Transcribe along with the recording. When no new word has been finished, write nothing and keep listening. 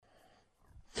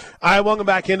All right, welcome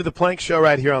back into the Plank Show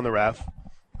right here on the Ref.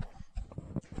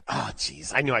 Oh,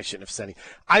 jeez, I knew I shouldn't have said it.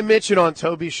 I mentioned on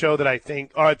Toby's show that I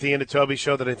think, or at the end of Toby's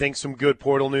show, that I think some good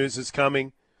portal news is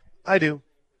coming. I do.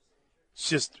 It's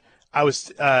just, I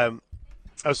was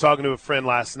talking to a friend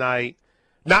last night,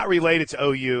 not related to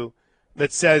OU,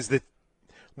 that says that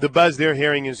the buzz they're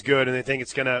hearing is good and they think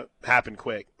it's going to happen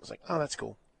quick. I was like, oh, that's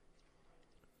cool.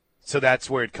 So that's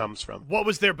where it comes from. What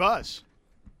was their buzz?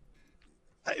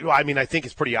 I mean, I think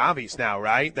it's pretty obvious now,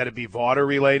 right? That it'd be Vaughter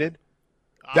related.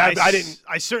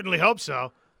 I certainly hope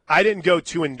so. I didn't go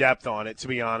too in depth on it, to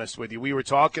be honest with you. We were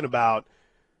talking about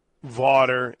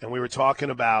Vaughter, and we were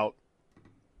talking about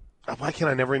why can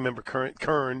I never remember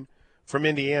Kern from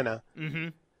Indiana? Mm-hmm.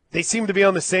 They seem to be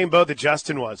on the same boat that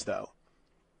Justin was, though.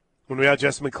 When we had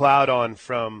Justin McLeod on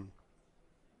from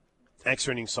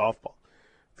Extra Inning Softball,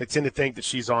 they tend to think that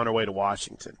she's on her way to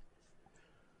Washington.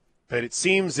 But it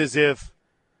seems as if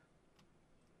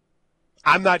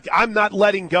I'm not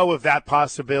letting go of that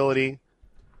possibility.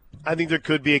 I think there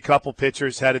could be a couple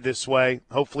pitchers headed this way.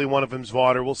 Hopefully one of them's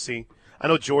Vaughter. We'll see. I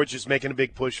know George is making a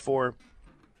big push for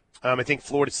her. I think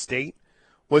Florida State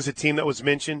was a team that was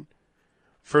mentioned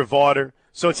for Vaughter.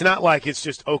 So it's not like it's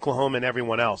just Oklahoma and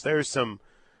everyone else. There's some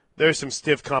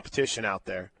stiff competition out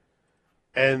there.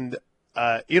 And,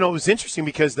 it was interesting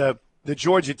because the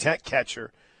Georgia Tech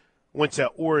catcher went to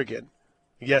Oregon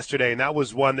yesterday, and that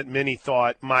was one that many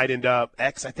thought might end up,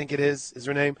 X I think it is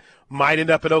her name, might end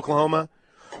up at Oklahoma.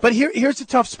 But here's a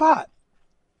tough spot.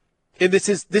 And this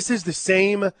is the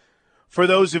same for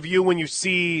those of you when you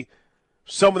see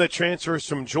some of the transfers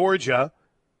from Georgia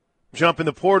jump in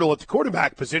the portal at the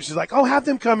quarterback position. It's like, oh, have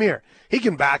them come here. He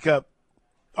can back up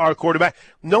our quarterback.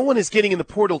 No one is getting in the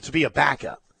portal to be a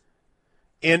backup.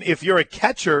 And if you're a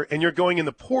catcher and you're going in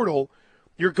the portal,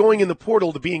 you're going in the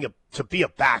portal to be a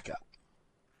backup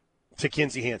to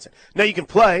Kinsey Hansen. Now you can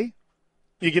play.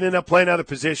 You can end up playing other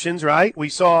positions, right? We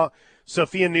saw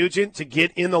Sophia Nugent, to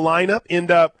get in the lineup, end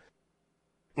up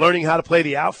learning how to play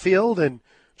the outfield and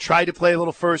try to play a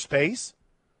little first base.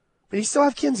 But you still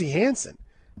have Kinsey Hansen.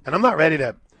 And I'm not ready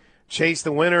to chase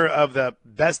the winner of the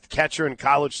best catcher in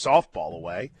college softball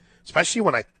away, especially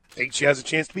when I think she has a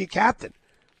chance to be a captain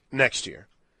next year.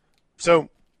 So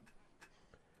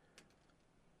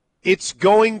it's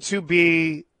going to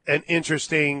be an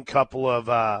interesting couple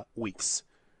of weeks.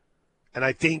 And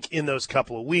I think in those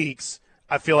couple of weeks,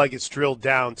 I feel like it's drilled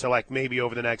down to like maybe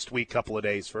over the next week, couple of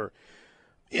days for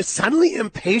it's suddenly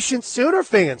impatient Sooner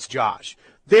fans, Josh.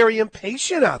 Very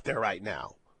impatient out there right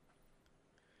now.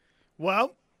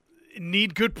 Well,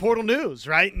 need good portal news,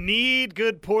 right? Need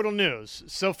good portal news.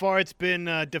 So far it's been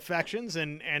defections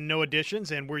and no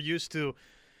additions, and we're used to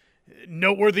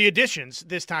noteworthy additions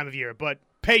this time of year. But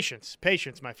patience,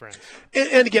 my friend.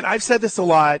 And again, I've said this a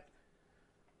lot.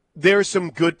 There are some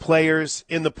good players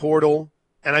in the portal,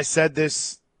 and I said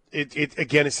this,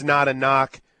 again, it's not a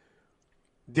knock.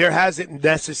 There hasn't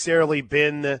necessarily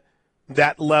been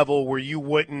that level where you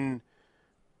wouldn't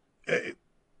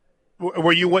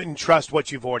trust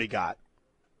what you've already got.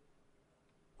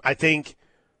 I think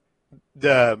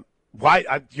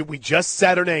we just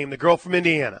said her name, the girl from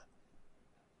Indiana.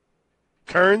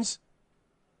 Kearns?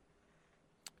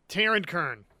 Taryn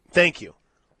Kern. Thank you.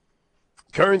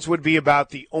 Kearns would be about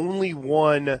the only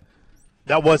one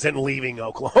that wasn't leaving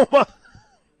Oklahoma.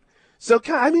 So,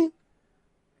 I mean,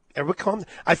 everybody calm down.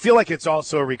 I feel like it's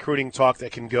also a recruiting talk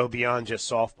that can go beyond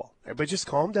just softball. Everybody just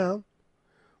calm down.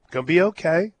 It's going to be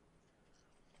okay.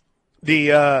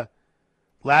 The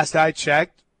last I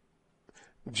checked,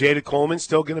 Jada Coleman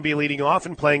still going to be leading off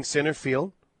and playing center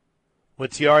field,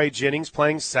 with Tiare Jennings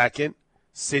playing second,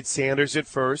 Sid Sanders at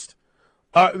first,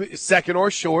 second or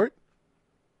short,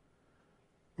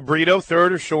 Brito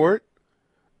third or short.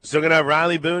 Still going to have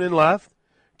Riley Boone in left,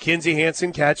 Kinsey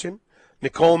Hansen catching,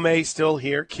 Nicole May still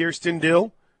here, Kirsten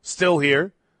Dill still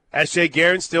here, S.J.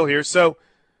 Guerin still here. So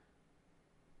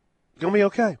it's going to be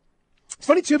okay. It's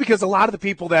funny, too, because a lot of the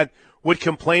people that would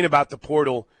complain about the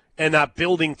portal and not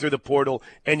building through the portal,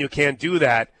 and you can't do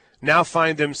that, now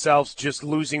find themselves just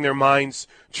losing their minds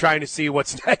trying to see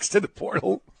what's next to the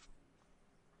portal.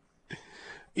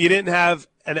 You didn't have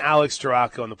an Alex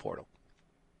Taraco in the portal.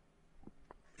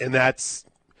 And that's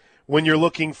when you're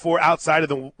looking for outside of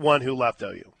the one who left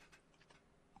OU.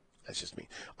 That's just me.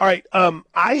 All right,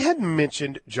 I had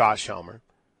mentioned, Josh Helmer,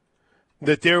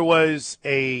 that there was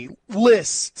a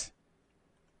list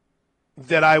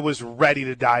that I was ready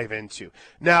to dive into.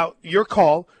 Now, your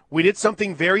call, we did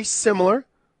something very similar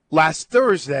last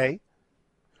Thursday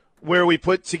where we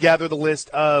put together the list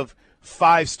of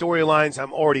 5 storylines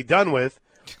I'm already done with,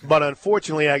 but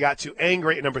unfortunately I got too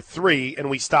angry at number 3 and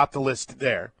we stopped the list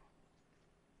there.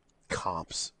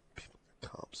 Comps.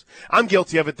 Comps. I'm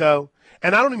guilty of it, though.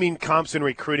 And I don't mean comps in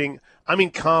recruiting. I mean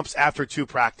comps after 2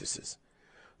 practices.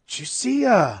 Did you see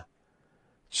that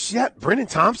Brennan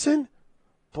Thompson?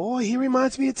 Boy, he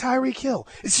reminds me of Tyreek Hill.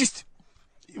 It's just,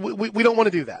 we don't want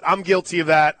to do that. I'm guilty of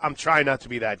that. I'm trying not to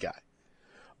be that guy.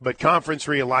 But conference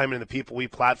realignment and the people we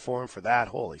platform for that,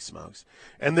 holy smokes.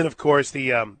 And then, of course,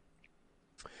 the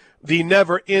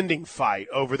never-ending fight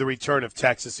over the return of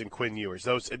Texas and Quinn Ewers.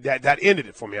 That ended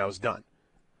it for me. I was done.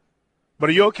 But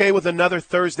are you okay with another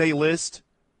Thursday list?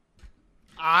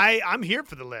 I'm here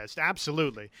for the list,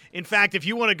 absolutely. In fact, if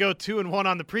you want to go 2-1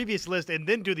 on the previous list and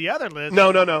then do the other list.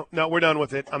 No, we're done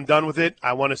with it. I'm done with it.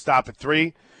 I want to stop at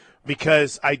 3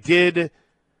 because I did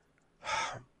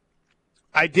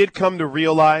come to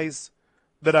realize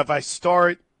that if I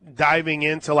start diving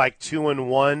into like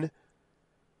 2-1,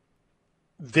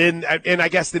 then, and I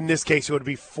guess in this case it would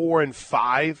be 4 and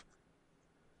 5.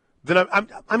 Then I'm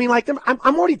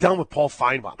already done with Paul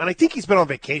Feinbaum, and I think he's been on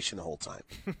vacation the whole time.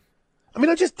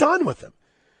 I'm just done with him.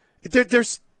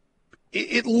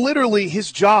 It literally, his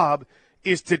job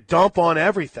is to dump on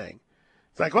everything.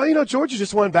 It's like, well, Georgia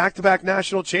just won back-to-back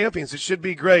national champions. It should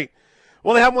be great.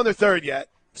 Well, they haven't won their third yet,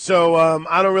 so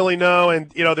I don't really know. And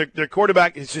their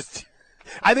quarterback is just.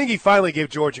 I think he finally gave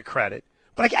Georgia credit,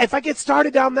 but if I get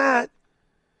started down that,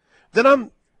 then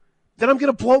I'm going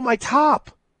to blow my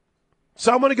top.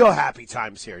 So I'm going to go happy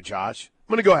times here, Josh.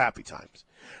 I'm going to go happy times.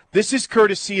 This is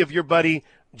courtesy of your buddy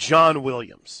John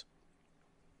Williams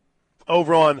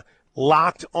over on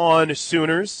Locked On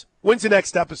Sooners. When's the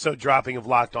next episode dropping of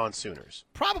Locked On Sooners?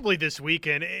 Probably this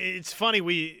weekend. It's funny,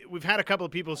 we've had a couple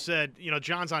of people said,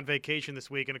 John's on vacation this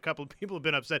week, and a couple of people have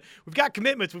been upset. We've got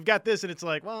commitments, we've got this, and it's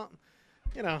like, well,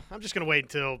 I'm just going to wait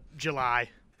until July.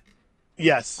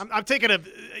 Yes. I'm taking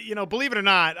believe it or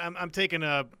not, I'm taking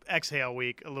a exhale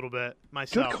week a little bit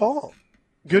myself.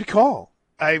 Good call.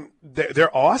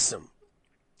 They're awesome.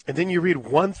 And then you read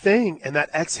one thing, and that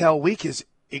exhale week is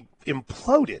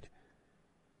imploded.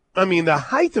 The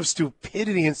height of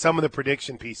stupidity in some of the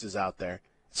prediction pieces out there,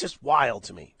 it's just wild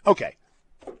to me. Okay,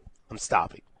 I'm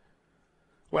stopping.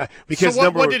 Well, because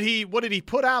so what did he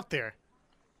put out there?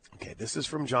 Okay, this is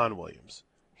from John Williams.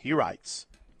 He writes,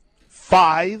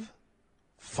 5-5.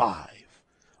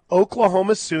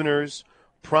 Oklahoma Sooners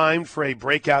primed for a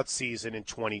breakout season in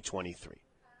 2023.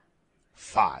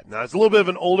 5. Now, it's a little bit of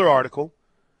an older article.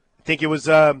 I think it was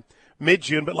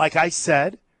mid-June, but like I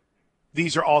said,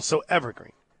 these are also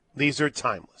evergreen. These are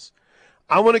timeless.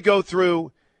 I want to go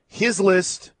through his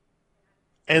list,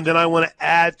 and then I want to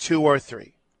add 2 or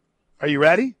 3. Are you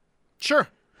ready? Sure.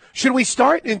 Should we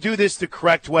start and do this the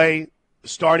correct way,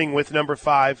 starting with number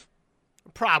 5?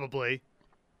 Probably.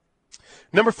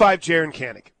 Number 5, Jaren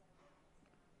Kanak.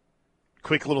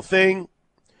 Quick little thing.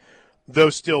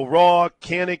 Though still raw,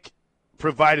 Kanak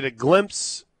provided a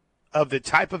glimpse of the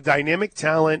type of dynamic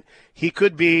talent he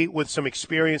could be with some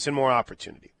experience and more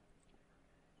opportunity.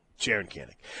 Jaren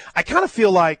Kanak. I kind of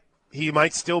feel like he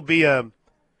might still be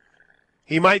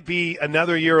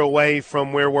another year away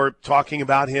from where we're talking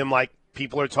about him like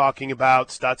people are talking about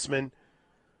Stutzman.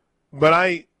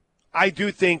 But I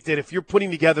do think that if you're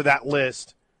putting together that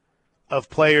list of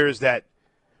players that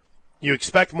you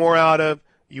expect more out of,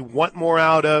 you want more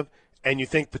out of, and you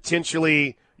think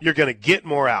potentially you're going to get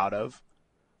more out of,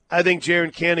 I think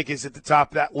Jaren Kanak is at the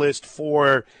top of that list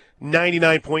for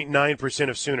 99.9%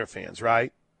 of Sooner fans,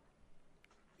 right?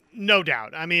 No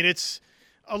doubt. It's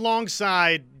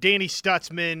alongside Danny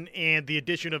Stutzman and the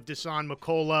addition of Dasan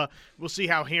McCullough. We'll see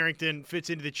how Harrington fits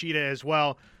into the Cheetah as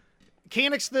well.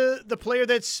 Kanak's the player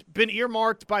that's been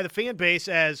earmarked by the fan base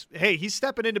as, hey, he's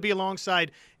stepping in to be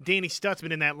alongside Danny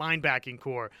Stutzman in that linebacking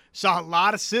core. Saw a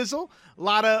lot of sizzle, a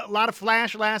lot of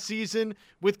flash last season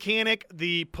with Kanak,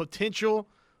 the potential.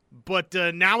 But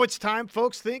now it's time,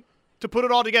 folks think, to put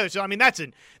it all together. So,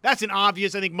 that's an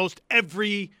obvious, I think most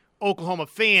every Oklahoma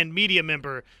fan, media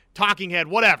member, talking head,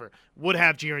 whatever, would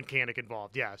have Jaren Kanak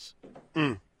involved, yes.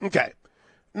 Okay.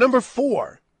 Number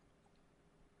 4.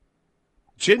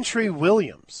 Gentry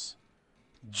Williams.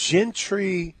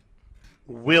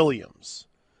 Williams,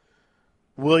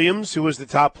 who was the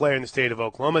top player in the state of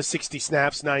Oklahoma, 60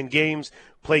 snaps, 9 games,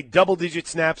 played double-digit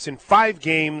snaps in 5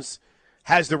 games,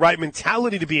 has the right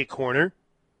mentality to be a corner,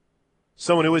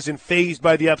 someone who isn't fazed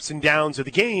by the ups and downs of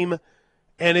the game,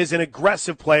 and is an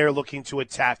aggressive player looking to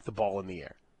attack the ball in the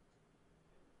air.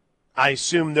 I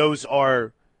assume those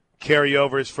are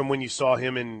carryovers from when you saw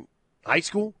him in high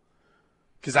school?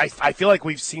 Because I feel like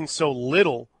we've seen so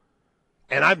little,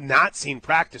 and I've not seen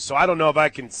practice, so I don't know if I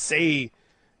can say,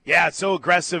 yeah, it's so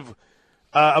aggressive.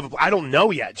 I don't know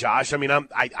yet, Josh.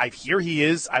 I hear he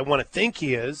is. I want to think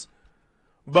he is.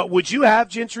 But would you have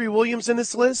Gentry Williams in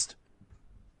this list?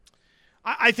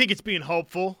 I think it's being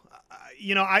hopeful.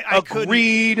 I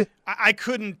Agreed.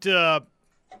 couldn't,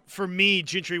 for me,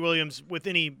 Gentry Williams, with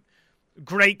any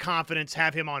great confidence,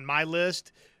 have him on my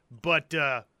list. But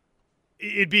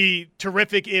it'd be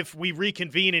terrific if we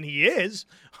reconvene and he is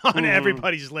on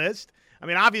everybody's list. I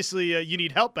mean, obviously, you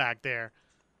need help back there.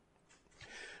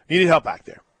 You need help back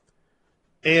there.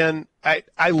 And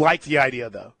I like the idea,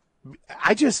 though.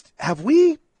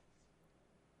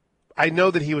 I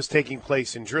know that he was taking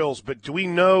place in drills, but do we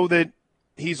know that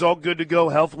he's all good to go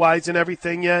health-wise and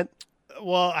everything yet?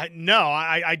 Well, no,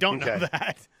 I don't know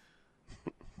that.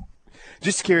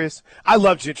 Just curious. I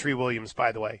love Gentry Williams,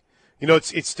 by the way.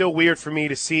 It's still weird for me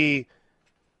to see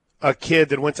a kid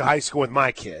that went to high school with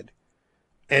my kid,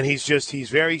 and he's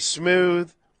very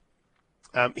smooth.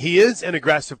 He is an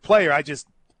aggressive player. I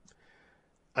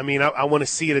want to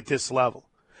see it at this level.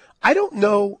 I don't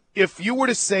know if you were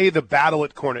to say the battle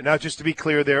at corner. Now, just to be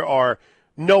clear, there are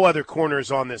no other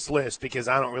corners on this list because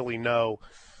I don't really know,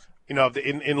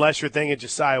 unless you're thinking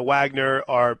Josiah Wagner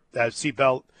or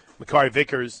Seatbelt Makari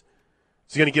Vickers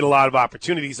is going to get a lot of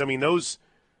opportunities. I mean, those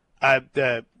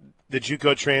the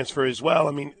JUCO transfer as well.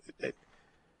 I mean,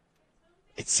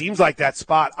 it seems like that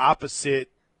spot opposite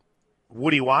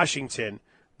Woody Washington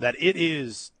that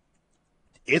it's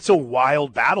a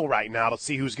wild battle right now to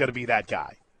see who's going to be that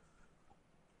guy.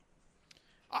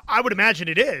 I would imagine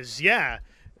it is, yeah.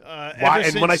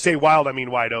 When I say wild, I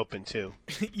mean wide open too.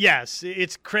 Yes,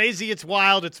 it's crazy, it's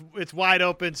wild, it's wide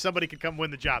open. Somebody could come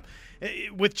win the job.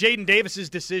 With Jaden Davis's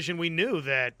decision, we knew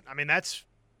that. I mean, that's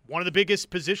one of the biggest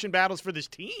position battles for this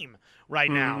team right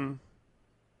now.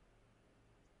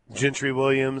 Gentry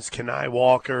Williams, Kenai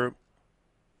Walker,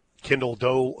 Kendall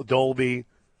Dolby.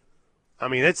 I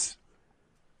mean, it's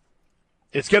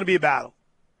going to be a battle.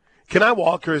 Kenai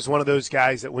Walker is one of those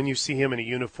guys that when you see him in a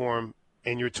uniform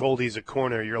and you're told he's a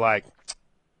corner, you're like,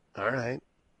 all right,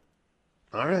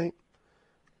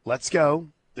 let's go.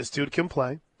 This dude can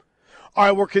play. All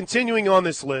right, we're continuing on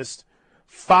this list.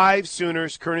 5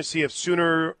 Sooners, courtesy of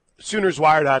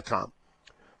SoonersWire.com.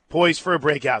 Poised for a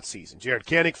breakout season. Jared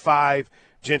Kanik, 5.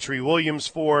 Gentry Williams,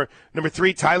 4. Number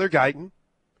 3, Tyler Guyton.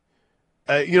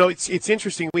 It's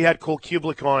interesting. We had Cole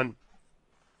Kublik on,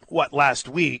 last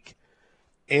week?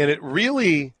 And it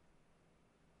really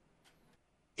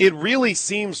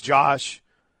seems, Josh,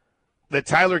 that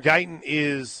Tyler Guyton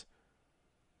is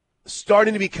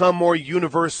starting to become more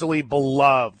universally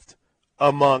beloved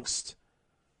amongst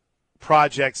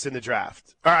projects in the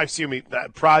draft.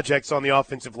 Projects on the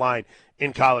offensive line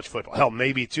in college football. Hell,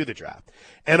 maybe to the draft.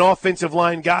 And offensive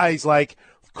line guys like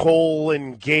Cole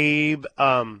and Gabe,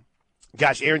 Aaron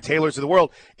Taylor's of the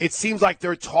world, it seems like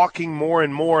they're talking more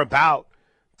and more about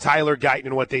Tyler Guyton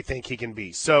and what they think he can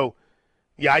be. So,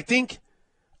 yeah, I think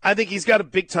he's got a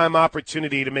big-time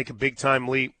opportunity to make a big-time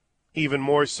leap, even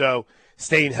more so.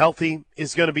 Staying healthy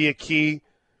is going to be a key.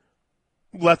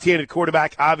 Left-handed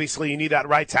quarterback, obviously you need that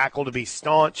right tackle to be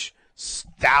staunch,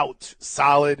 stout,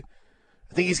 solid.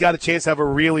 I think he's got a chance to have a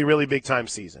really, really big-time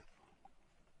season.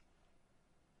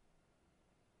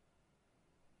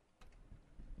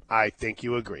 I think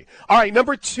you agree. All right,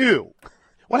 number 2.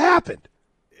 What happened?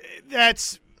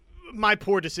 That's my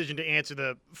poor decision to answer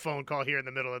the phone call here in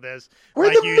the middle of this. We're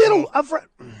in the middle of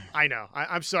 – I know.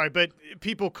 I'm sorry, but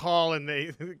people call and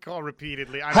they call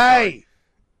repeatedly. I'm hey! Sorry.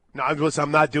 No,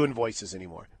 I'm not doing voices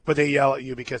anymore. But they yell at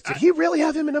you because did he really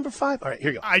have him at number 5? All right,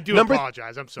 here you go. I do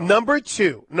apologize. I'm sorry. Number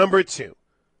two,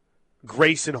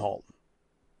 Grayson Halton.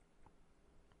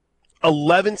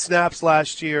 11 snaps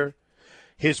last year.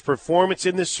 His performance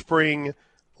in the spring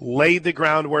laid the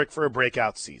groundwork for a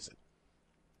breakout season.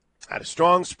 Had a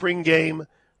strong spring game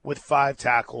with 5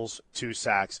 tackles, 2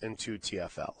 sacks, and 2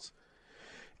 TFLs.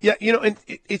 Yeah, and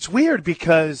it's weird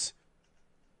because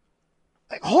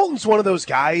Halton's one of those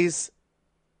guys.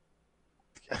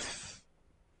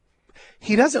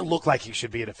 He doesn't look like he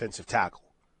should be a defensive tackle.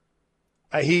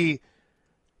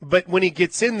 But when he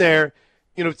gets in there,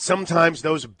 sometimes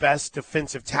those best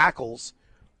defensive tackles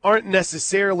aren't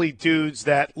necessarily dudes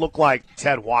that look like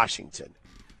Ted Washington.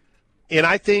 And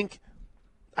I think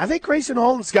Grayson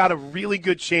Halton's got a really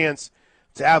good chance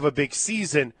to have a big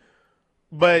season.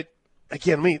 But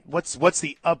again, what's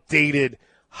the updated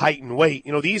height and weight?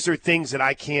 These are things that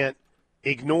I can't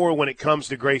ignore when it comes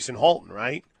to Grayson Halton,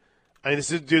 right? I mean, this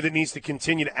is a dude that needs to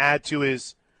continue to add to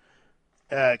his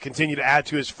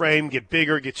frame, get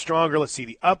bigger, get stronger. Let's see,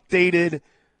 the updated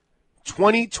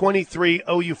 2023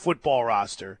 OU football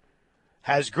roster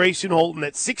has Grayson Halton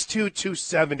at 6'2",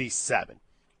 277.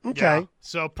 Okay. Yeah.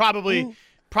 So probably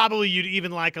Probably you'd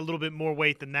even like a little bit more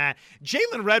weight than that.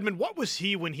 Jalen Redmond, what was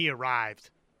he when he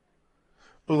arrived?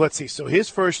 Well, let's see. So his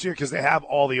first year, because they have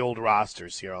all the old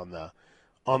rosters here on the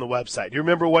website. Do you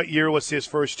remember what year was his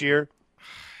first year?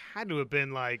 Had to have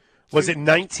been like. Was it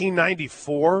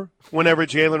 1994? Whenever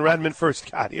Jalen Redmond first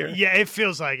got here. Yeah, it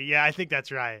feels like it. Yeah, I think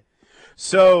that's right.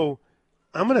 So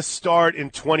I'm going to start in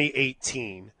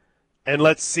 2018, and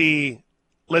let's see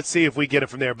if we get it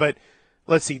from there. But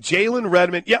let's see, Jalen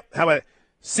Redmond. Yep. How about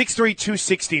 6'3",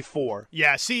 264?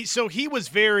 Yeah. See, so he was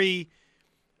very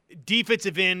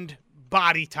defensive end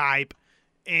body type,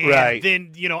 and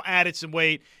then added some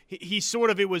weight. He sort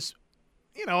of, it was,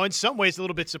 in some ways a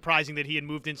little bit surprising that he had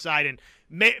moved inside and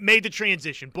made the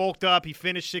transition, bulked up. He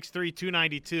finished 6'3",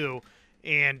 292,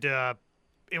 and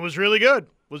it was really good.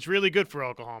 Was really good for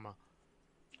Oklahoma.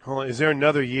 Hold on, is there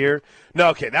another year? No,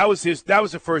 okay, that was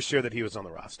the first year that he was on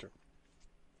the roster.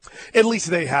 At least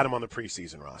they had him on the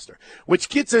preseason roster, which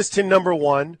gets us to number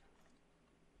one,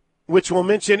 which we'll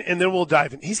mention, and then we'll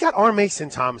dive in. He's got R. Mason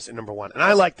Thomas at number one, and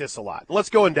I like this a lot. Let's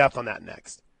go in depth on that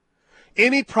next.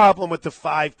 Any problem with the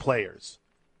 5 players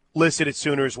listed at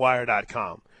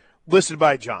SoonersWire.com, listed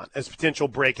by John as potential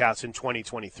breakouts in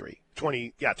 2023?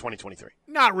 2023.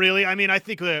 Not really. I mean, I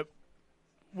think that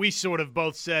we sort of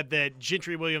both said that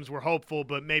Gentry Williams were hopeful,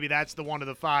 but maybe that's the one of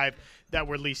the 5 that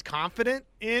we're least confident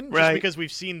in, just because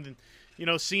we've seen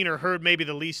or heard maybe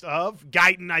the least of.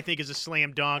 Guyton, I think, is a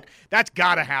slam dunk. That's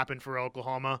got to happen for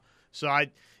Oklahoma. So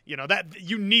that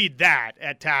you need that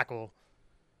at tackle.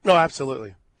 No,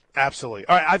 absolutely. Absolutely.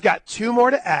 All right, I've got 2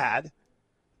 more to add,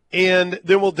 and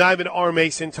then we'll dive into R.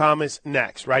 Mason Thomas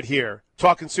next, right here.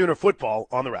 Talking Sooner football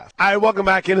on the Raft. All right, welcome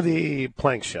back into the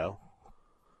Plank Show.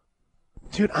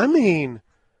 Dude, I mean,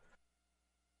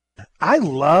 I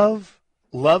love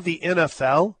the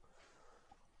NFL,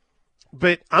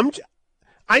 but I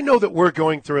know that we're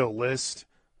going through a list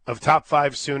of top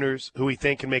 5 Sooners who we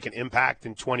think can make an impact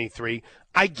in 23.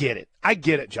 I get it,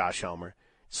 Josh Helmer.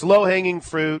 It's low-hanging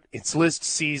fruit. It's list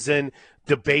season,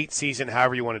 debate season,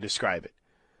 however you want to describe it.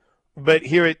 But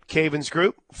here at Cavens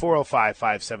Group,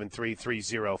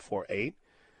 405-573-3048,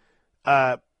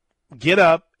 Get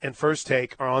Up and First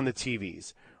Take are on the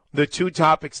TVs. The 2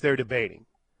 topics they're debating.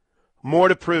 More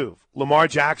to prove, Lamar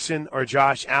Jackson or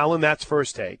Josh Allen, that's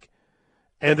First Take.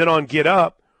 And then on Get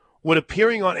Up, would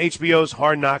appearing on HBO's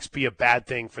Hard Knocks be a bad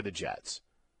thing for the Jets?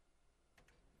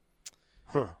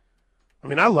 I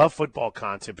mean, I love football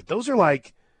content, but those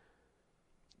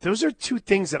are 2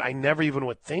 things that I never even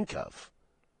would think of.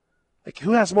 Like,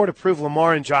 who has more to prove,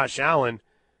 Lamar and Josh Allen?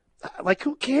 Like,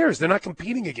 who cares? They're not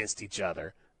competing against each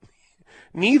other.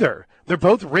 Neither. They're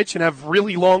both rich and have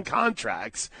really long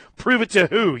contracts. Prove it to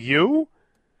who? You?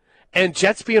 And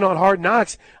Jets being on Hard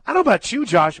Knocks, I don't know about you,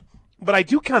 Josh, but I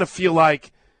do kind of feel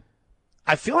like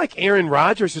Aaron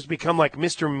Rodgers has become like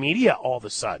Mr. Media all of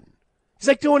a sudden. He's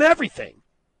like doing everything.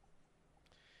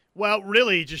 Well,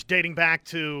 really, just dating back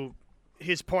to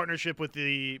his partnership with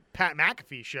the Pat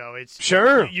McAfee show. It's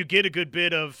sure you get a good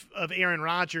bit of Aaron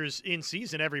Rodgers in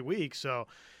season every week. So,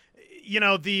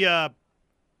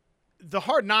 the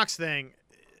Hard Knocks thing,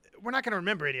 we're not going to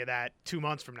remember any of that 2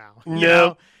 months from now.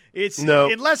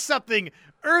 Unless something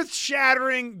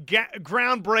earth-shattering,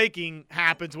 groundbreaking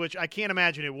happens, which I can't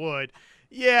imagine it would.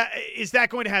 Yeah, is that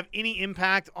going to have any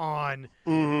impact on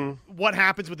what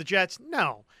happens with the Jets?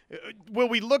 No. Will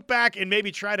we look back and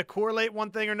maybe try to correlate one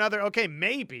thing or another? Okay,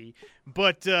 maybe.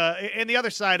 But and the other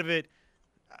side of it,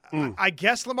 I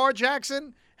guess Lamar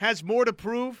Jackson has more to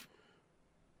prove.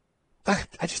 I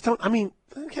just don't. I mean,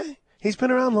 okay, he's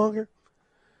been around longer.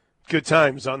 Good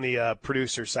times on the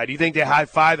producer side. Do you think they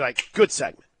high-five? Like, good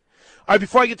segment. All right,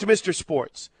 before I get to Mr.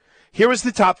 Sports, here is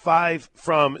the top 5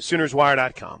 from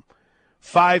SoonersWire.com.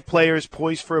 5 players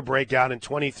poised for a breakout in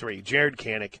 23. Jared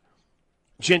Kanak,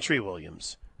 Gentry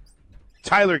Williams,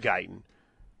 Tyler Guyton,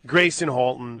 Grayson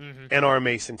Halton, and R.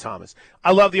 Mason Thomas.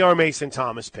 I love the R. Mason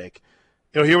Thomas pick.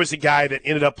 Here was a guy that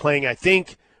ended up playing, I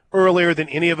think, earlier than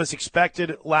any of us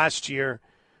expected last year.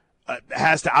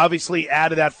 Has to obviously add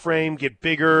to that frame, get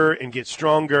bigger and get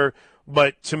stronger.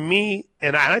 But to me,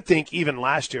 and I think even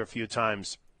last year a few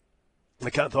times, I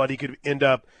kind of thought he could end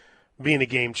up being a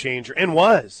game changer, and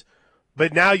was.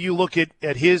 But now you look at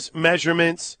his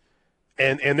measurements,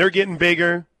 and they're getting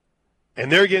bigger,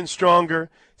 and they're getting stronger,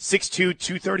 6'2",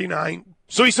 239.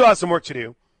 So he still has some work to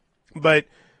do. But,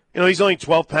 he's only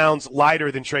 12 pounds lighter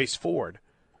than Trace Ford.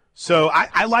 So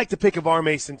I like the pick of R.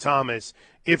 Mason Thomas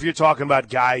if you're talking about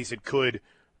guys that could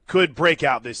break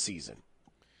out this season.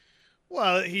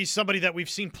 Well, he's somebody that we've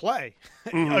seen play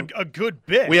a good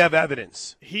bit. We have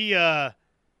evidence. He, I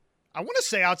want to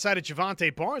say outside of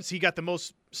Javante Barnes, he got the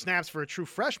most snaps for a true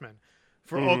freshman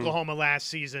for Oklahoma last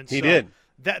season. He did.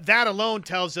 That alone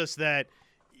tells us that,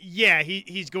 yeah,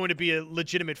 he's going to be a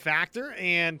legitimate factor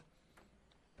and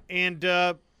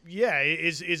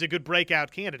is a good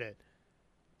breakout candidate.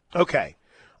 Okay.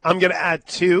 I'm going to add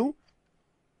 2,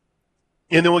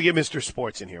 and then we'll get Mr.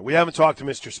 Sports in here. We haven't talked to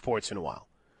Mr. Sports in a while.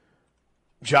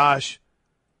 Josh,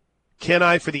 can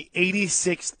I, for the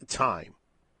 86th time,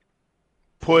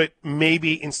 put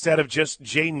maybe instead of just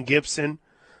Jaden Gibson,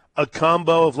 a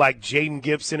combo of like Jaden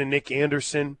Gibson and Nick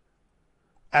Anderson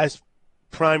as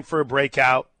prime for a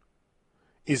breakout?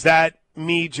 Is that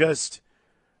me just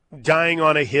dying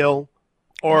on a hill?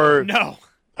 Or no.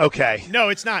 Okay. No,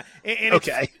 it's not. And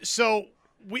okay. So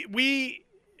we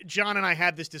John and I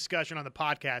had this discussion on the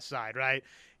podcast side, right?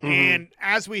 And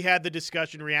as we had the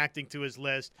discussion reacting to his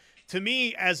list, to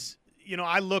me, as you know,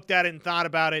 I looked at it and thought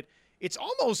about it. It's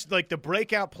almost like the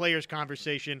breakout players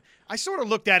conversation. I sort of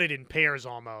looked at it in pairs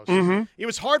almost. It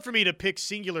was hard for me to pick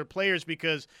singular players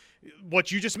because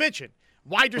what you just mentioned,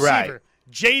 wide receiver,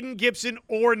 Jaden Gibson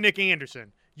or Nick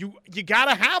Anderson. You got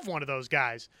to have one of those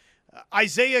guys.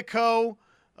 Isaiah Coe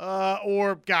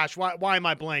or, gosh, why am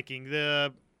I blanking?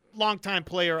 The longtime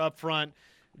player up front,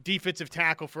 defensive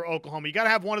tackle for Oklahoma. You got to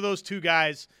have one of those two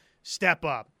guys step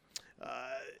up.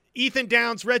 Ethan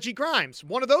Downs, Reggie Grimes,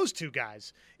 one of those two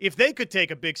guys. If they could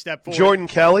take a big step forward. Jordan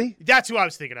Kelly? That's who I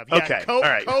was thinking of. Yeah, okay. All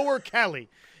right. Coe or Kelly.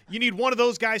 You need one of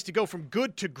those guys to go from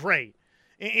good to great.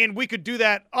 And we could do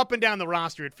that up and down the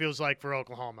roster, it feels like, for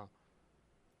Oklahoma.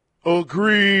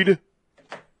 Agreed.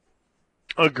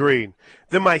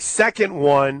 Then my second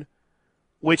one,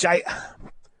 which I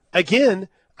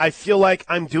feel like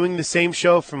I'm doing the same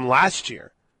show from last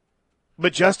year,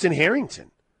 but Justin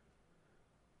Harrington.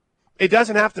 It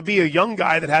doesn't have to be a young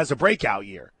guy that has a breakout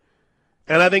year.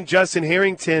 And I think Justin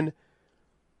Harrington,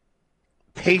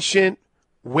 patient,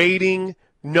 waiting,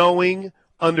 knowing,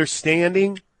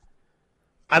 understanding.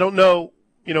 I don't know,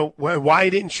 why it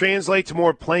didn't translate to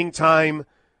more playing time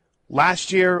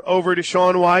last year over to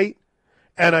Sean White.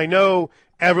 And I know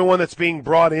everyone that's being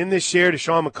brought in this year,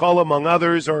 Deshaun McCullough, among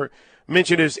others, are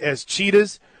mentioned as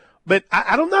cheetahs. But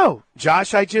I don't know,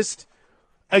 Josh.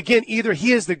 Again, either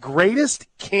he is the greatest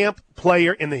camp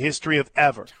player in the history of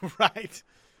ever.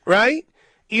 Right?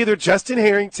 Either Justin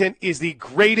Harrington is the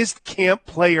greatest camp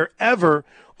player ever,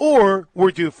 or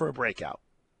we're due for a breakout.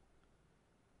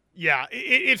 Yeah,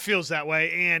 it feels that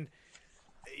way. And,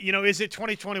 is it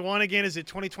 2021 again? Is it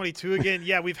 2022 again?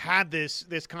 Yeah, we've had this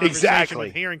conversation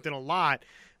with Harrington a lot.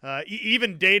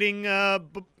 Even dating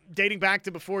back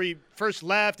to before he first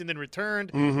left and then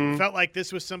returned. Felt like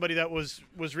this was somebody that was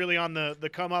really on the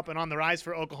come up and on the rise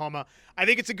for Oklahoma. I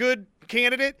think it's a good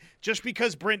candidate just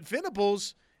because Brent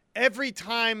Venables, every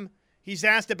time he's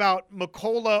asked about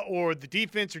McCullough or the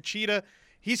defense or Cheetah,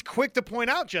 he's quick to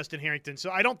point out Justin Harrington. So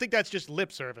I don't think that's just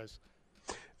lip service.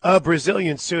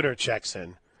 Brazilian Sooner checks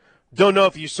in. Don't know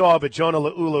if you saw, but Jonah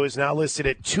Laulu is now listed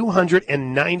at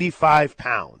 295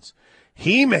 pounds.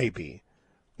 He may be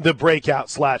the breakout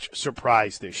 /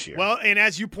 surprise this year. Well, and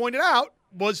as you pointed out,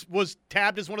 was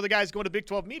tabbed as one of the guys going to Big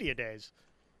 12 Media Days.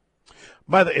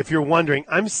 By the way, if you're wondering,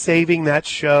 I'm saving that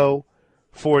show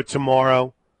for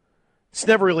tomorrow. It's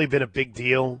never really been a big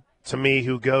deal to me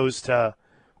who goes to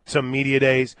Media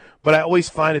Days, but I always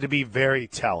find it to be very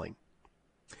telling.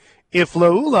 If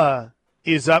Laula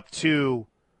is up to,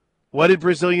 what did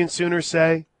Brazilian Sooner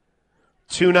say?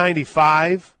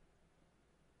 295?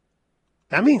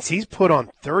 That means he's put on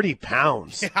 30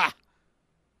 pounds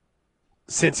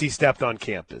since he stepped on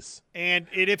campus. And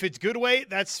if it's good weight,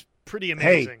 that's pretty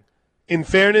amazing. Hey, in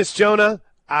fairness, Jonah,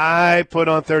 I put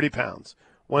on 30 pounds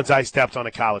once I stepped on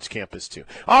a college campus too.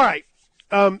 All right.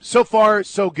 So far,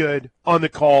 so good on the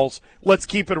calls. Let's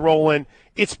keep it rolling.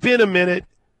 It's been a minute.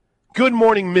 Good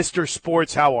morning, Mr.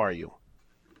 Sports. How are you?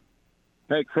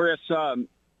 Hey, Chris,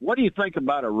 what do you think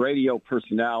about a radio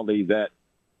personality that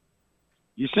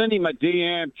you send him a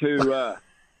DM to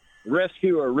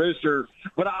rescue a rooster?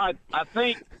 But I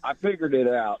think I figured it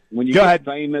out. When you get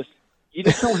famous, you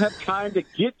just don't have time to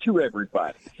get to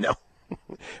everybody. No.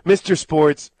 Mr.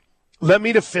 Sports, let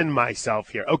me defend myself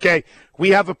here, okay?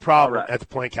 We have a problem at the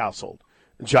Plank household,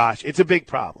 Josh. It's a big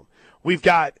problem. We've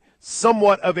got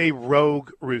somewhat of a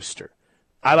rogue rooster.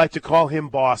 I like to call him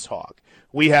Boss Hog.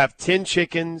 We have 10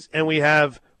 chickens, and we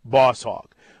have Boss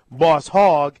Hog. Boss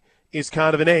Hog is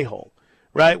kind of an a-hole,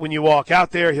 right? When you walk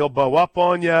out there, he'll bow up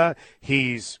on you.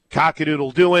 He's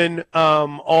cockadoodle-doing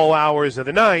all hours of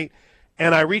the night.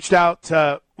 And I reached out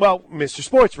to, Mr.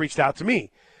 Sports reached out to me.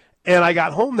 And I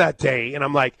got home that day, and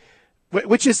I'm like,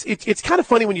 it's kind of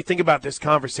funny when you think about this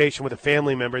conversation with a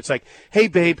family member. It's like, hey,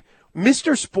 babe,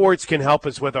 Mr. Sports can help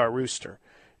us with our rooster.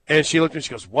 And she looked at me,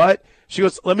 she goes, what? She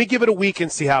goes, let me give it a week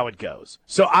and see how it goes.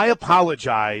 So I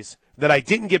apologize that I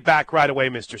didn't get back right away,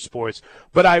 Mr. Sports,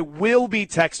 but I will be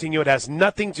texting you. It has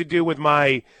nothing to do with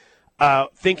my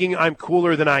thinking I'm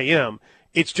cooler than I am.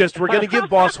 It's just we're going to give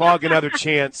Boss Hogg another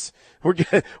chance. We're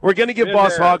going to give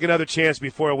Boss Hogg another chance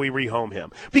before we rehome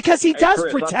him. Because he does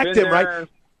Chris, protect him, right?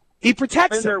 He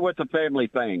protects him. There with the family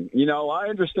thing. You know, I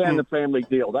understand the family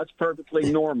deal. That's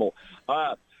perfectly normal.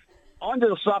 On to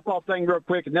the softball thing real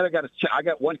quick, and then I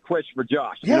got one question for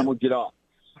Josh, and then we'll get off.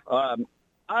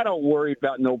 I don't worry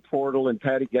about no Portal and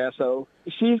Patty Gasso.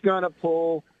 She's going to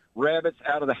pull rabbits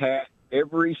out of the hat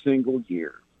every single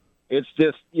year. It's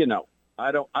just, you know,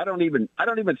 I don't even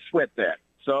sweat that.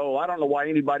 So I don't know why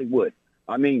anybody would.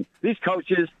 I mean, these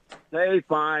coaches, they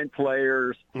find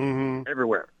players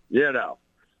everywhere, you know.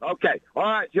 Okay. All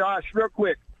right, Josh, real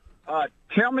quick.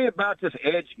 Tell me about this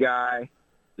edge guy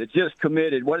that just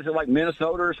committed. What is it, like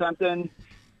Minnesota or something?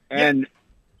 And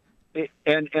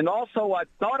and also, I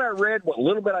thought I read what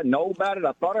little bit I know about it.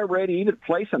 I thought I read he even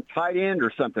play some tight end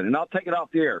or something. And I'll take it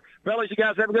off the air. Fellas, you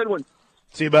guys have a good one.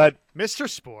 See you, bud. Mr.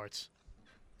 Sports.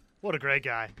 What a great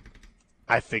guy.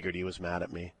 I figured he was mad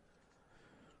at me.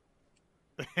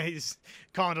 He's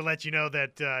calling to let you know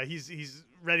that he's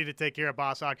ready to take care of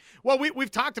Boss Hogg. Well,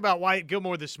 we've talked about Wyatt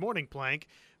Gilmore this morning, Plank.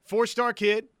 4-star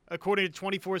kid, according to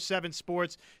 24/7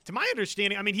 Sports. To my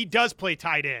understanding, I mean, he does play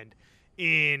tight end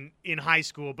in high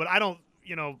school, but I don't,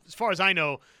 you know, as far as I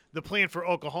know, the plan for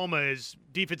Oklahoma is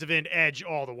defensive end edge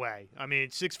all the way. I mean,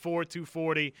 6'4",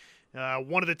 240,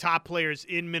 one of the top players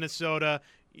in Minnesota,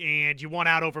 and you won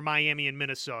out over Miami and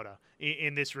Minnesota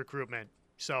in this recruitment.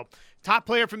 So, top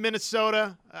player from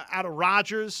Minnesota, out of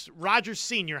Rogers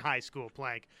Senior High School,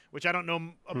 Plank, which I don't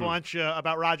know a bunch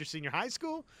about Rogers Senior High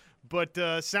School, but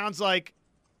sounds like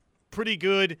pretty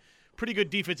good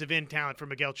defensive end talent for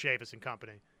Miguel Chavis and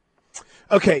company.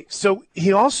 Okay, so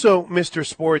he also, Mr.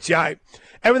 Sports,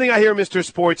 everything I hear Mr.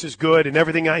 Sports is good, and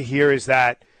everything I hear is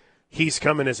that he's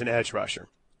coming as an edge rusher.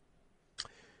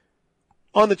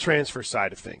 On the transfer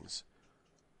side of things,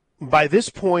 by this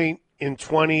point in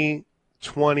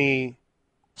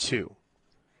 2022,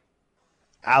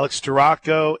 Alex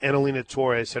Duraco and Alina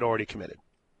Torres had already committed.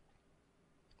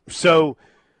 So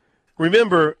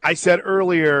remember, I said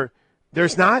earlier, there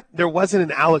wasn't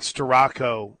an Alex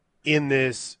Duraco in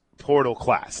this portal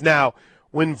class. Now,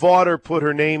 when Vaughter put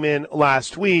her name in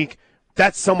last week,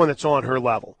 that's someone that's on her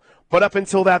level. But up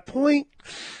until that point,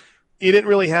 you didn't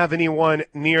really have anyone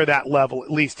near that level, at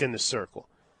least in the circle.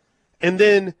 And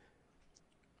then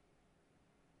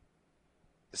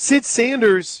Sid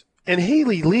Sanders and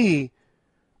Haley Lee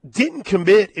didn't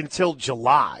commit until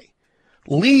July.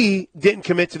 Lee didn't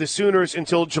commit to the Sooners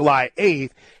until July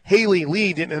 8th. Haley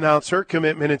Lee didn't announce her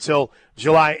commitment until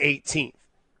July 18th.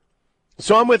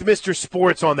 So I'm with Mr.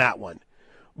 Sports on that one.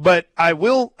 But I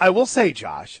will say,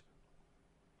 Josh,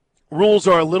 rules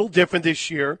are a little different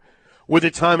this year with the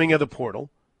timing of the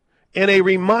portal. And a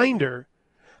reminder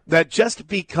that just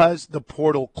because the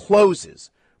portal closes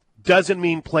doesn't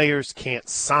mean players can't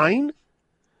sign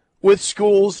with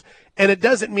schools, and it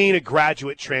doesn't mean a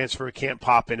graduate transfer can't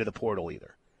pop into the portal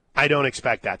either. I don't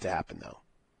expect that to happen, though.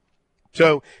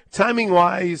 So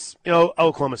timing-wise, you know,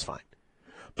 Oklahoma's fine.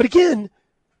 But again,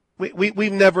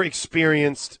 we've never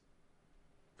experienced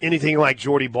anything like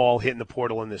Jordy Ball hitting the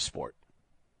portal in this sport.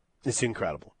 It's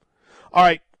incredible. All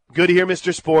right, good to hear,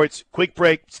 Mr. Sports. Quick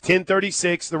break. It's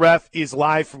 10:36. The Ref is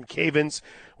live from Cavens.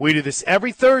 We do this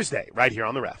every Thursday right here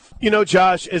on The Ref. You know,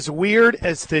 Josh, as weird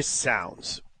as this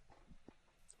sounds,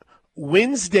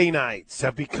 Wednesday nights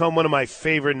have become one of my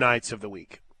favorite nights of the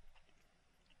week.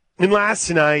 And last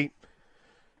night,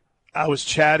 I was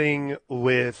chatting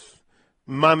with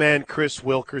my man Chris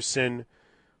Wilkerson,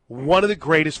 one of the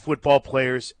greatest football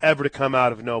players ever to come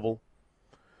out of Noble,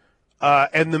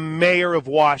 and the mayor of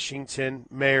Washington,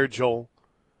 Mayor Joel.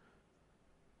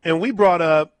 And we brought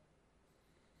up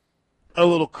a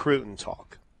little Cruton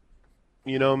talk.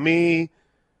 You know, me,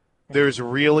 there's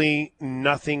really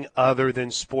nothing other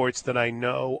than sports that I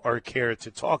know or care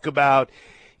to talk about,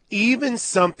 even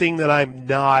something that I'm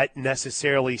not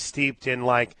necessarily steeped in,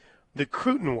 like the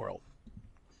Cruton world.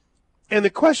 And the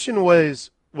question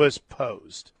was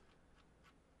posed.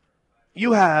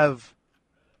 You have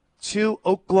two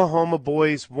Oklahoma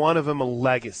boys, one of them a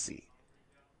legacy,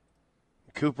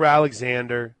 Cooper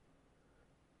Alexander,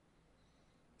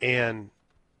 and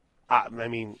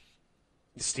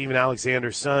Steven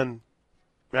Alexander's son,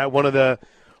 right? One of the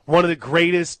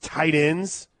greatest tight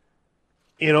ends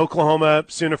in Oklahoma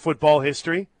Sooner football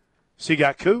history. So you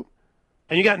got Coop,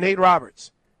 and you got Nate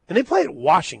Roberts, and they play at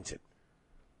Washington,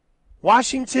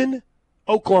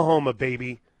 Oklahoma,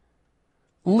 baby.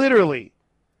 literally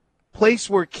place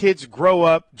where kids grow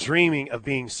up dreaming of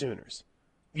being Sooners.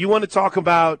 You want to talk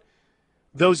about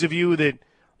those of you that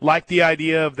like the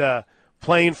idea of the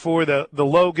playing for the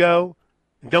logo,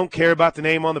 don't care about the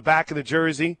name on the back of the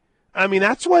jersey. I mean,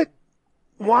 that's what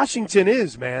Washington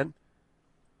is, man.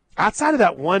 Outside of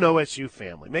that one OSU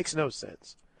family. Makes no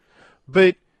sense.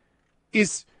 But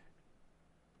is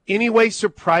any way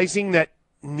surprising that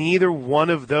neither one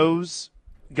of those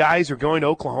guys are going to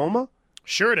Oklahoma?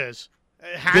 Sure it is.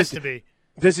 It has to be.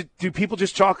 Do people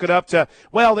just chalk it up to,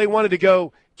 well, they wanted to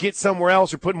go get somewhere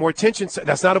else or put more attention?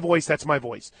 That's not a voice. That's my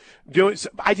voice.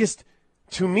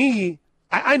 To me,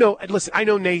 I know, listen, I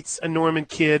know Nate's a Norman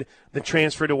kid that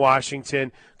transferred to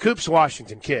Washington. Coop's a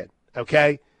Washington kid,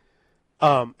 okay?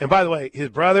 And by the way, his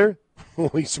brother,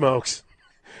 holy smokes.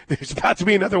 There's about to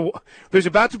be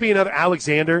another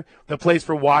Alexander that plays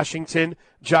for Washington,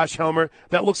 Josh Helmer,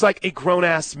 that looks like a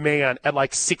grown-ass man at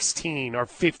like 16 or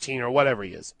 15 or whatever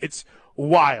he is. It's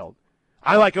wild.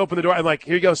 I open the door. I'm like,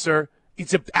 here you go, sir.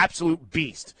 It's an absolute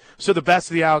beast. So the best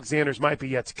of the Alexanders might be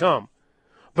yet to come.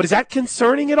 But is that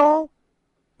concerning at all?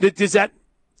 Did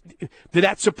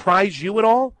that surprise you at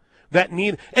all?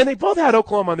 And they both had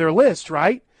Oklahoma on their list,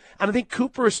 right? And I think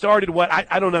Cooper started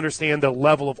I don't understand the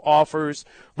level of offers,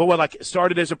 but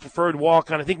started as a preferred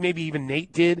walk-on. I think maybe even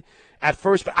Nate did at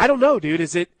first, but I don't know, dude.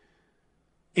 Is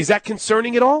that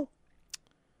concerning at all?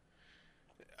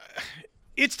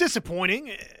 It's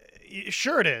disappointing.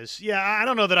 Sure it is. Yeah, I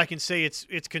don't know that I can say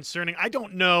it's concerning. I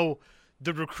don't know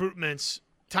the recruitments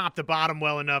top to bottom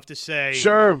well enough to say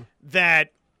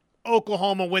that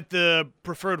Oklahoma went the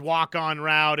preferred walk-on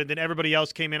route and then everybody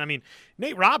else came in. I mean,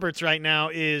 Nate Roberts right now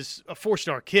is a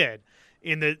 4-star kid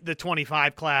in the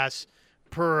 25 class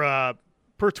per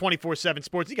 24/7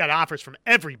 Sports. He got offers from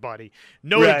everybody.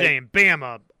 Notre Dame,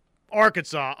 Bama,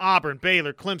 Arkansas, Auburn,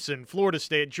 Baylor, Clemson, Florida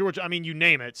State, Georgia. I mean, you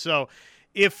name it. So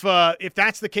if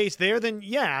that's the case there, then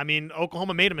yeah, I mean,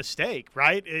 Oklahoma made a mistake,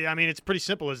 right? I mean, it's pretty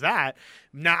simple as that.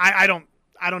 Now, I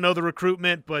don't know the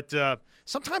recruitment, but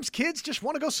sometimes kids just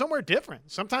want to go somewhere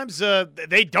different. Sometimes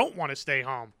they don't want to stay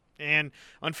home. And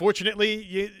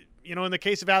unfortunately, you know, in the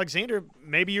case of Alexander,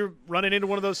 maybe you're running into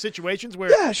one of those situations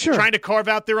where trying to carve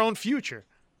out their own future.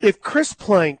 If Chris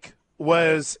Plank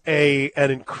was an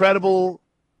incredible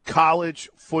college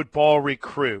football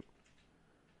recruit,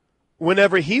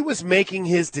 whenever he was making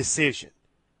his decision,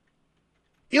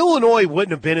 Illinois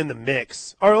wouldn't have been in the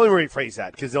mix. Or let me rephrase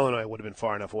that, because Illinois would have been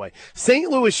far enough away. St.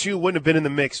 Louis U wouldn't have been in the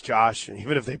mix, Josh,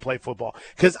 even if they play football,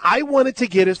 because I wanted to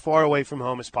get as far away from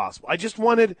home as possible. I just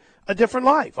wanted a different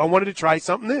life. I wanted to try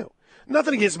something new.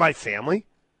 Nothing against my family.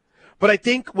 But I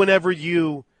think whenever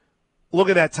you look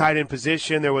at that tight end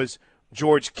position, there was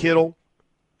George Kittle,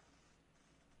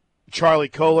 Charlie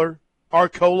Kolar, our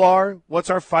Kolar. What's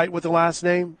our fight with the last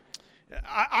name?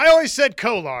 I always said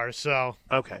Kolar, so.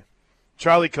 Okay.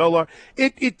 Charlie Kolar.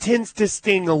 It tends to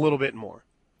sting a little bit more.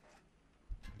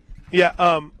 Yeah,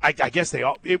 I guess they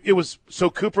all. It was so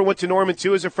Cooper went to Norman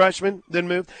too as a freshman, then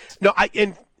moved. No,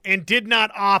 and did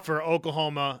not offer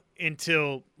Oklahoma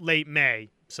until late May.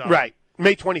 So right,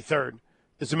 May 23rd,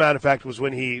 as a matter of fact, was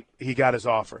when he got his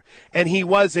offer, and he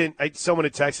wasn't. Someone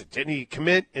had texted, didn't he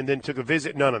commit and then took a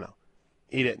visit? No,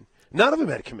 he didn't. None of them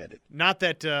had committed. Not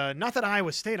that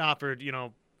Iowa State offered,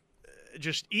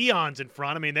 just eons in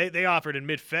front. I mean, they offered in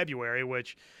mid-February,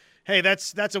 which, hey,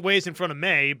 that's a ways in front of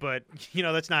May, but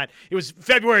that's not. It was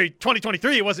February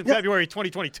 2023. It wasn't February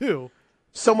 2022.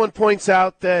 Someone points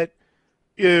out that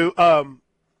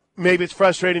maybe it's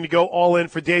frustrating to go all in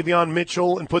for Davion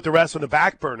Mitchell and put the rest on the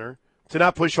back burner. To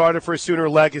not push harder for a Sooner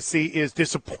legacy is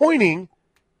disappointing.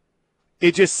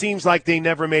 It just seems like they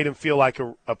never made him feel like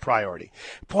a priority.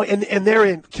 Boy, and they're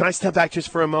in. Can I step back just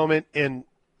for a moment and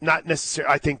not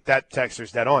necessarily? I think that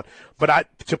texter's dead on, but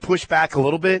to push back a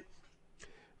little bit,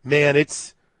 man,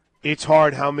 it's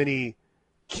hard how many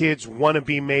kids want to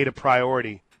be made a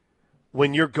priority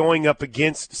when you're going up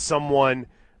against someone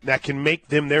that can make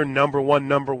them their number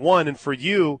one, and for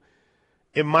you,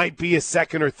 it might be a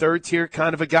second or third tier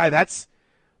kind of a guy. That's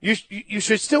you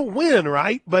should still win,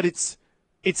 right? But it's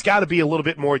got to be a little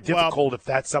bit more difficult if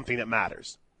that's something that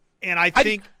matters. And I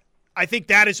think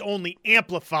that is only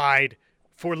amplified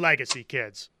for legacy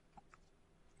kids.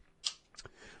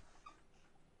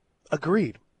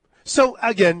 Agreed. So,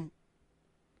 again,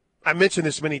 I mentioned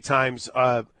this many times.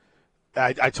 I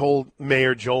told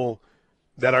Mayor Joel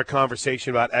that our conversation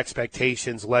about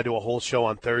expectations led to a whole show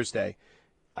on Thursday.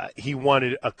 He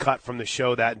wanted a cut from the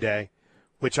show that day,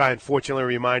 which I unfortunately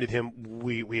reminded him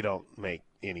we don't make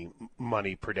any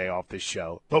money per day off this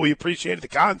show, but we appreciated the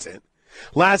content.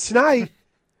 Last night,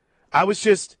 I was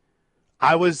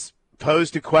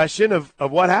posed a question of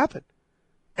what happened.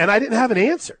 And I didn't have an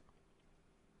answer.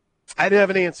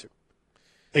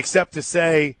 Except to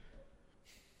say,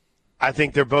 I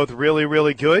think they're both really,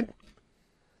 really good.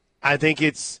 I think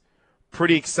it's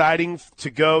pretty exciting to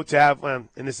go to have, and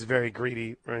this is very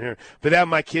greedy right here, but have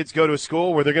my kids go to a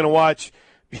school where they're going to watch,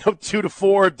 2 to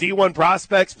 4 D1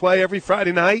 prospects play every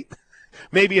Friday night,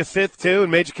 maybe a fifth too,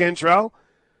 and Major Cantrell.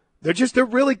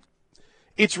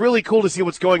 It's really cool to see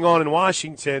what's going on in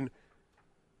Washington.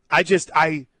 I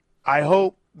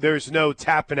hope there's no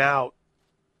tapping out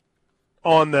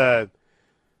on the,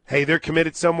 hey, they're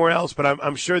committed somewhere else, but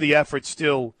I'm sure the effort's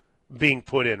still being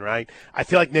put in, right? I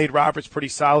feel like Nate Roberts pretty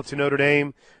solid to Notre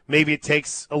Dame. Maybe it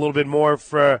takes a little bit more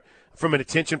from an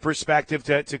attention perspective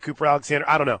to Cooper Alexander.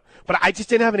 I don't know. But I just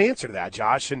didn't have an answer to that,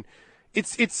 Josh. And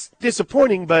it's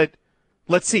disappointing, but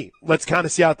let's see. Let's kind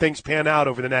of see how things pan out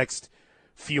over the next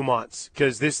few months,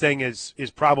 because this thing is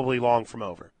probably long from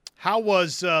over. How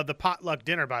was the potluck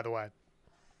dinner, by the way?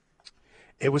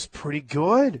 It was pretty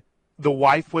good. The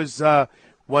wife was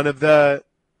one of the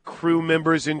crew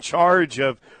members in charge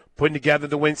of putting together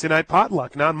the Wednesday night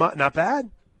potluck. Not bad.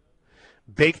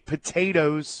 Baked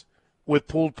potatoes with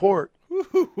pulled pork.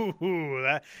 Ooh,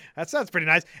 that sounds pretty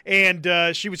nice.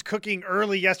 And she was cooking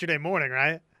early yesterday morning,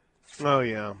 right? Oh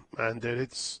yeah, and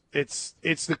it's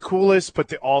the coolest, but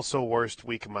the also worst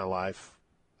week of my life.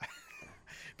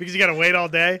 Because you got to wait all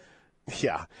day.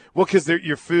 Yeah, well, because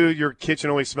your kitchen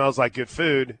always smells like good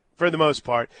food for the most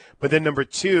part. But then number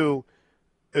two,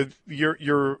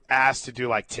 you're asked to do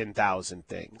like 10,000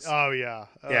 things. Oh yeah,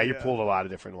 you're pulled a lot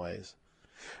of different ways.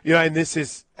 And this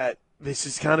is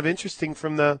kind of interesting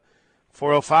from the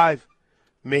 405.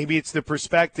 Maybe it's the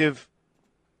perspective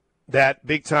that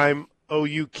big time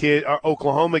OU kid or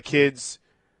Oklahoma kids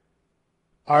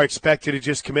are expected to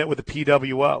just commit with a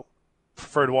PWO,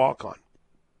 preferred walk on.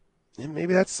 And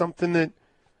maybe that's something that,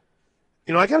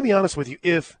 I got to be honest with you.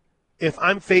 If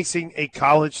I'm facing a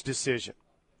college decision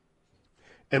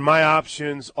and my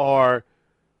options are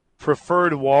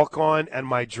preferred walk-on and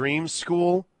my dream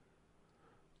school,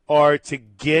 or to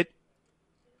get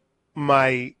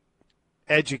my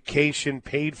education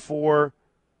paid for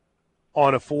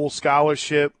on a full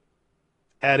scholarship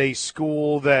at a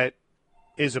school that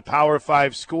is a Power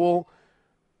 5 school,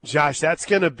 Josh, that's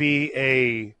going to be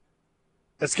a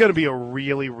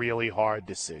really, really hard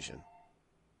decision.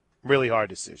 Really hard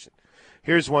decision.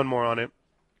 Here's one more on it.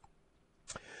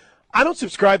 I don't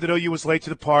subscribe that OU was late to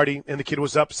the party and the kid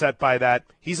was upset by that.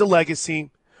 He's a legacy.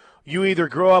 You either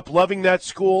grow up loving that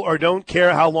school or don't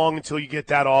care how long until you get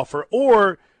that offer,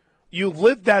 or you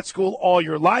lived that school all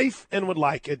your life and would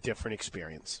like a different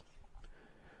experience.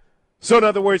 So in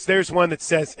other words, there's one that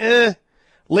says,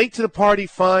 late to the party,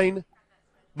 fine,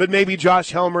 but maybe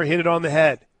Josh Helmer hit it on the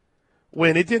head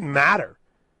when it didn't matter.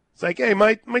 It's like, hey,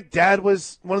 my dad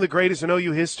was one of the greatest in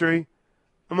OU history.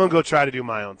 I'm going to go try to do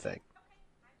my own thing.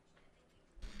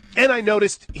 And I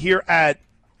noticed here at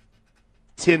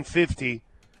 10:50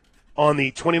 on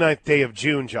the 29th day of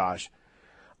June, Josh,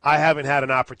 I haven't had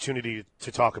an opportunity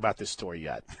to talk about this story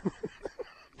yet.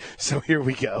 So here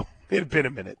we go. It had been a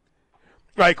minute.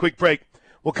 All right, quick break.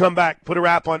 We'll come back, put a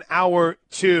wrap on hour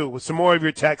 2 with some more of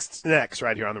your texts next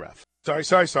right here on the Ref.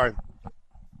 Sorry.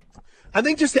 I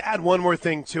think just to add one more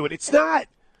thing to it, it's not,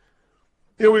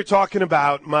 we were talking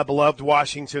about my beloved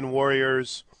Washington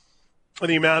Warriors and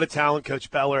the amount of talent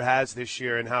Coach Beller has this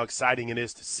year and how exciting it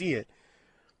is to see it.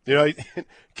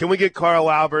 Can we get Carl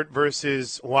Albert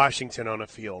versus Washington on a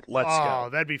field? Let's go. Oh,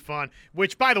 that'd be fun.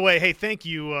 Which, by the way, hey, thank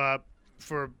you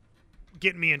for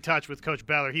getting me in touch with Coach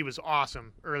Beller. He was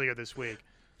awesome earlier this week.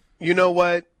 You know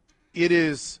what?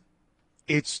 It's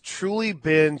truly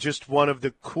been just one of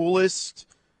the coolest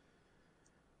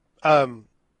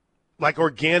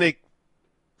organic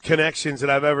connections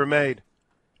that I've ever made.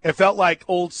 It felt like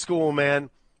old school, man.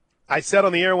 I said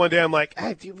on the air one day, I'm like,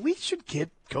 hey, dude, we should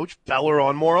get Coach Beller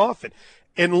on more often.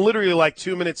 And literally like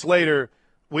 2 minutes later,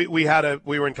 we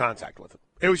were in contact with him.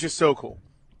 It was just so cool.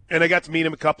 And I got to meet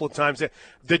him a couple of times. The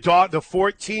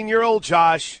 14-year-old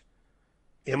Josh,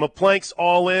 Emma Plank's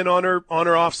all in on her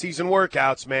off-season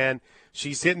workouts, man.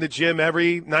 She's hitting the gym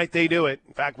every night they do it.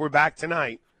 In fact, we're back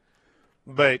tonight.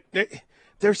 But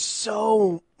there's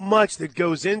so much that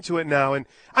goes into it now. And,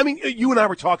 I mean, you and I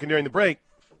were talking during the break.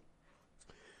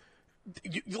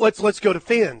 Let's go to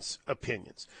fans'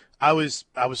 opinions. I was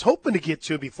hoping to get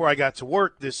to it before I got to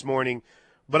work this morning,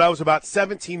 but I was about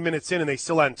 17 minutes in and they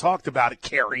still hadn't talked about it,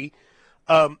 Carrie.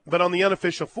 But on the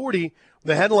unofficial 40,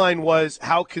 the headline was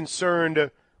how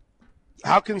concerned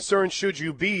should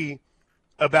you be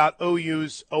about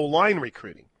OU's O-line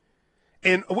recruiting?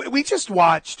 And we just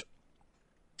watched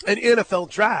an NFL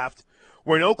draft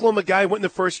where an Oklahoma guy went in the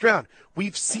first round.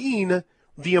 We've seen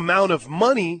the amount of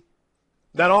money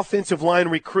that offensive line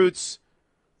recruits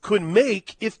could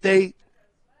make if they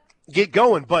get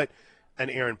going. But an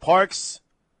Aaron Parks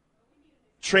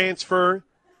transfer,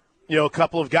 a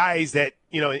couple of guys that,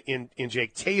 in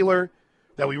Jake Taylor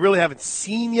that we really haven't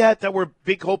seen yet that were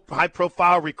big,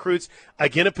 high-profile recruits.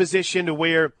 Again, a position to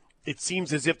where it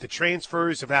seems as if the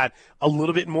transfers have had a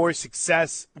little bit more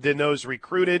success than those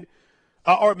recruited.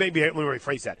 Or maybe, let me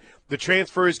rephrase that. The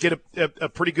transfers get a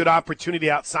pretty good opportunity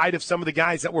outside of some of the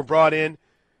guys that were brought in.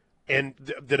 And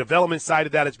the development side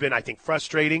of that has been, I think,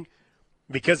 frustrating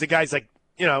because the guys like,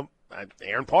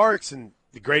 Aaron Parks and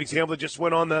the great example that just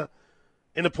went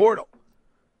in the portal.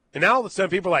 And now all of a sudden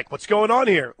people are like, what's going on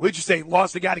here? Would you say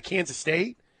lost the guy to Kansas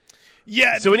State?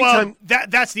 Yeah, so anytime,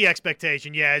 that's the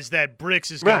expectation, is that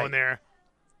Brix is going there.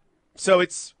 So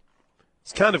it's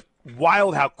kind of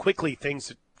wild how quickly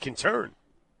things can turn.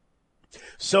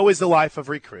 So is the life of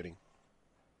recruiting.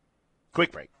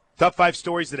 Quick break. Top 5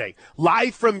 stories today.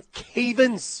 Live from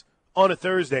Cavens on a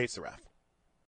Thursday. It's the Ref.